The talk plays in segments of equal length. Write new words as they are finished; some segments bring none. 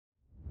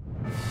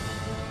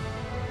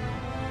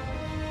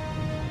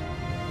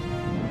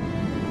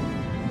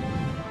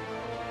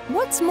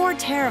What's more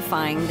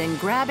terrifying than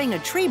grabbing a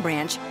tree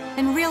branch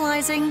and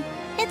realizing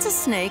it's a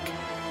snake?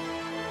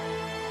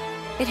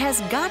 It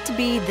has got to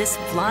be this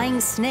flying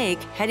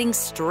snake heading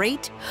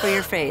straight for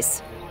your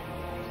face.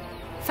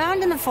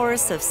 Found in the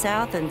forests of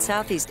South and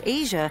Southeast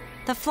Asia,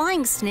 the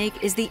flying snake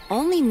is the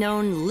only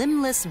known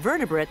limbless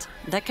vertebrate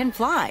that can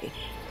fly.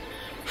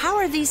 How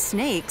are these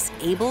snakes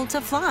able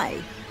to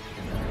fly?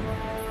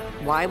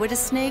 Why would a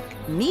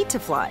snake need to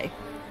fly?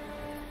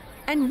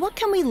 And what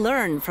can we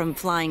learn from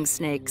flying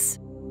snakes?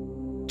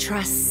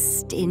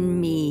 Trust in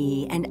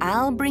me, and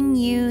I'll bring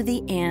you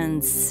the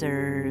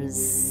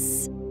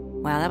answers.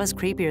 Wow, that was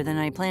creepier than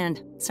I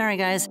planned. Sorry,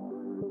 guys.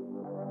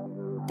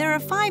 There are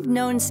 5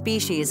 known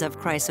species of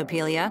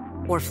Chrysopelea,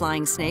 or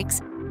flying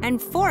snakes,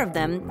 and 4 of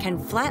them can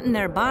flatten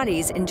their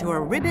bodies into a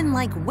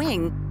ribbon-like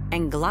wing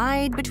and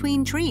glide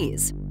between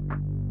trees.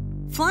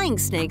 Flying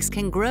snakes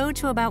can grow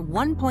to about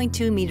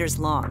 1.2 meters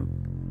long.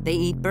 They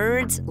eat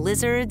birds,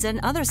 lizards, and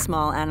other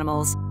small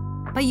animals.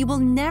 But you will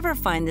never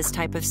find this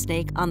type of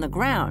snake on the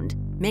ground,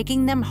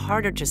 making them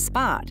harder to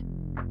spot.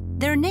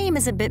 Their name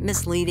is a bit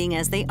misleading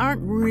as they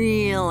aren't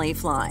really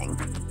flying.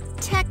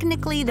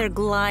 Technically, they're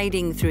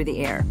gliding through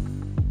the air.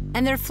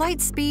 And their flight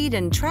speed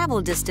and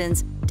travel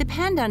distance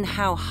depend on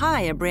how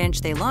high a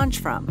branch they launch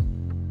from.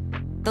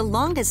 The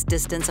longest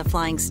distance a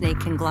flying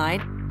snake can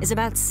glide is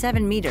about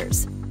 7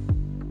 meters.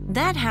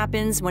 That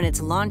happens when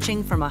it's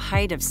launching from a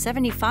height of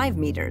 75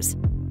 meters.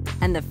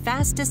 And the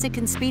fastest it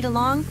can speed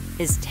along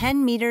is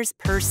 10 meters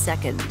per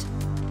second.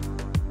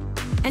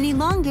 An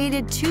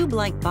elongated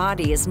tube-like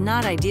body is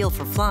not ideal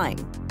for flying.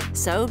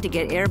 So, to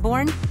get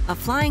airborne, a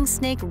flying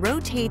snake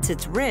rotates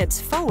its ribs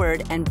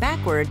forward and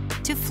backward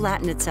to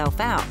flatten itself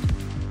out.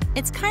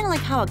 It's kind of like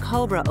how a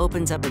cobra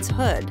opens up its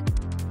hood.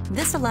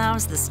 This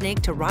allows the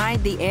snake to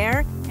ride the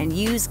air and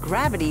use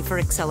gravity for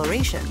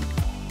acceleration.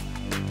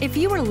 If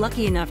you were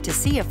lucky enough to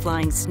see a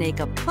flying snake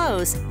up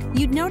close,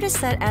 you'd notice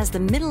that as the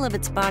middle of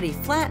its body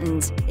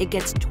flattens, it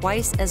gets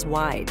twice as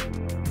wide.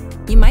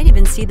 You might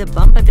even see the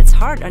bump of its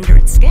heart under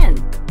its skin.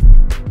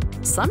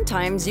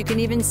 Sometimes you can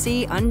even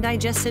see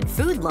undigested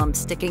food lumps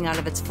sticking out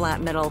of its flat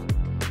middle.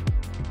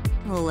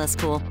 A little less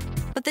cool.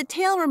 But the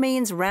tail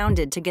remains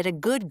rounded to get a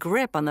good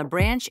grip on the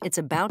branch it's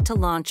about to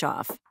launch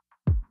off.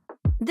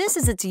 This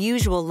is its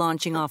usual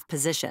launching off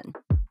position.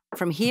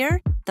 From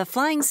here, the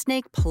flying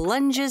snake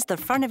plunges the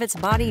front of its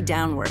body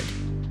downward.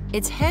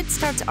 Its head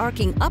starts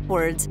arcing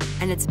upwards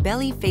and its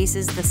belly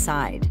faces the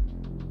side.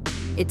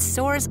 It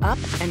soars up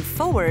and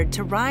forward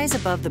to rise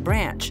above the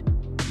branch.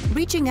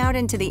 Reaching out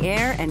into the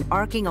air and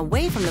arcing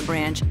away from the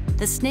branch,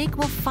 the snake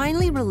will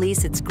finally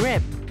release its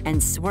grip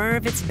and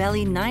swerve its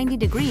belly 90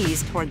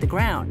 degrees toward the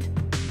ground.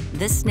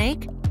 This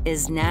snake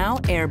is now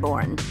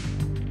airborne.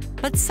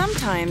 But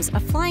sometimes a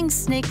flying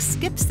snake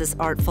skips this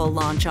artful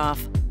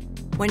launch-off.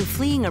 When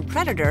fleeing a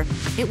predator,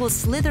 it will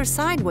slither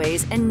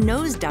sideways and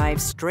nosedive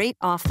straight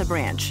off the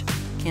branch.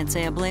 Can't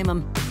say I blame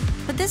them.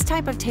 But this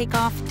type of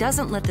takeoff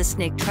doesn't let the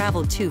snake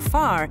travel too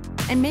far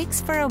and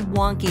makes for a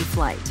wonky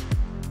flight.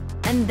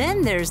 And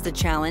then there's the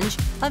challenge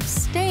of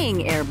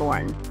staying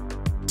airborne.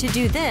 To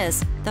do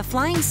this, the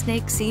flying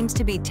snake seems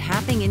to be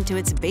tapping into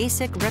its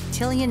basic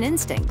reptilian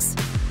instincts.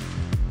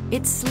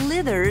 It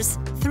slithers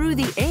through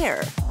the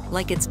air,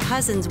 like its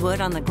cousins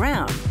would on the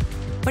ground.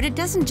 But it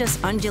doesn't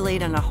just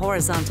undulate on a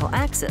horizontal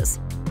axis.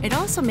 It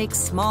also makes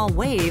small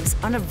waves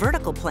on a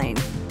vertical plane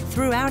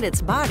throughout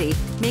its body,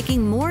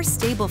 making more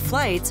stable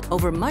flights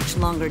over much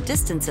longer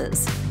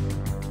distances.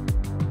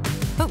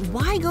 But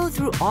why go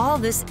through all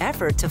this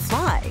effort to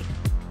fly?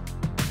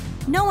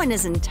 No one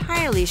is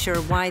entirely sure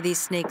why these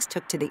snakes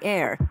took to the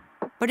air,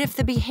 but if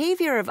the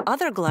behavior of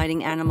other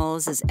gliding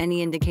animals is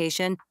any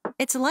indication,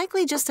 it's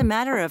likely just a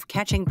matter of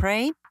catching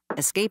prey,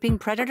 escaping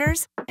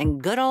predators,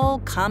 and good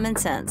old common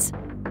sense.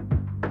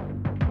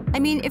 I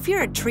mean, if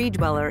you're a tree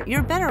dweller,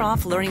 you're better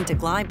off learning to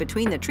glide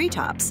between the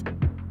treetops.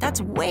 That's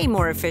way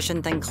more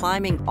efficient than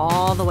climbing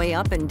all the way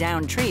up and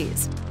down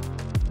trees.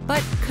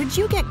 But could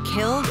you get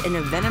killed in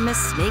a venomous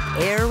snake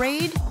air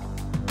raid?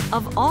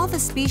 Of all the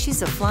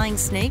species of flying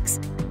snakes,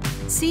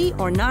 C.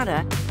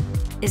 ornata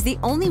is the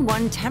only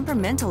one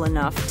temperamental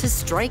enough to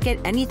strike at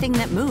anything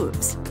that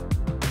moves.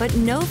 But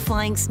no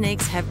flying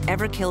snakes have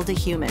ever killed a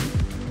human.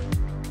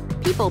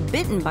 People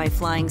bitten by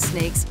flying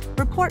snakes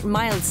report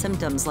mild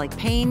symptoms like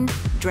pain,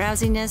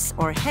 drowsiness,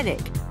 or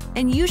headache,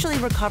 and usually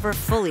recover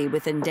fully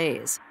within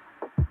days.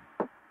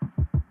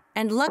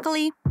 And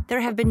luckily,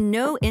 there have been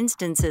no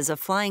instances of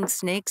flying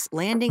snakes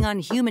landing on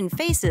human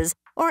faces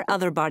or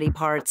other body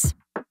parts.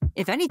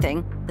 If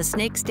anything, the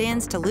snake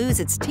stands to lose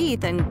its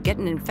teeth and get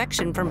an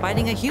infection from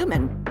biting a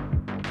human.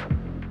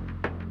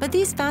 But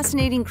these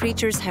fascinating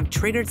creatures have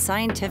triggered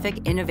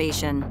scientific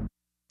innovation.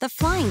 The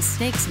flying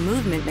snake's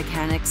movement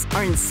mechanics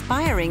are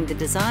inspiring the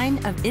design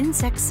of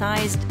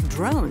insect-sized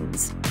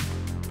drones.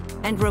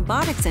 And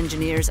robotics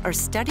engineers are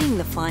studying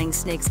the flying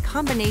snake's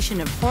combination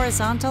of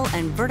horizontal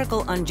and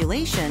vertical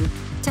undulation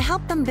to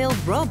help them build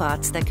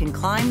robots that can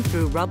climb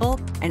through rubble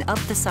and up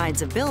the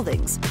sides of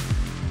buildings.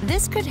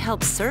 This could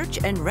help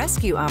search and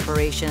rescue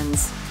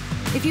operations.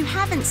 If you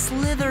haven't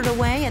slithered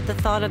away at the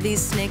thought of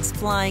these snakes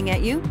flying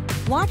at you,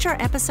 watch our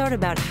episode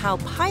about how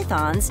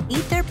pythons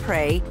eat their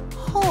prey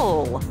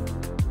whole.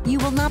 You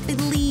will not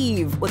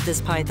believe what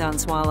this python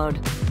swallowed.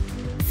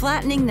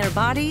 Flattening their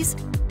bodies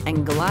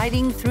and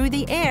gliding through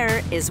the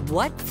air is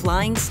what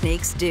flying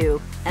snakes do,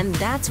 and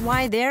that's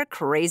why they're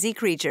crazy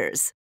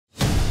creatures.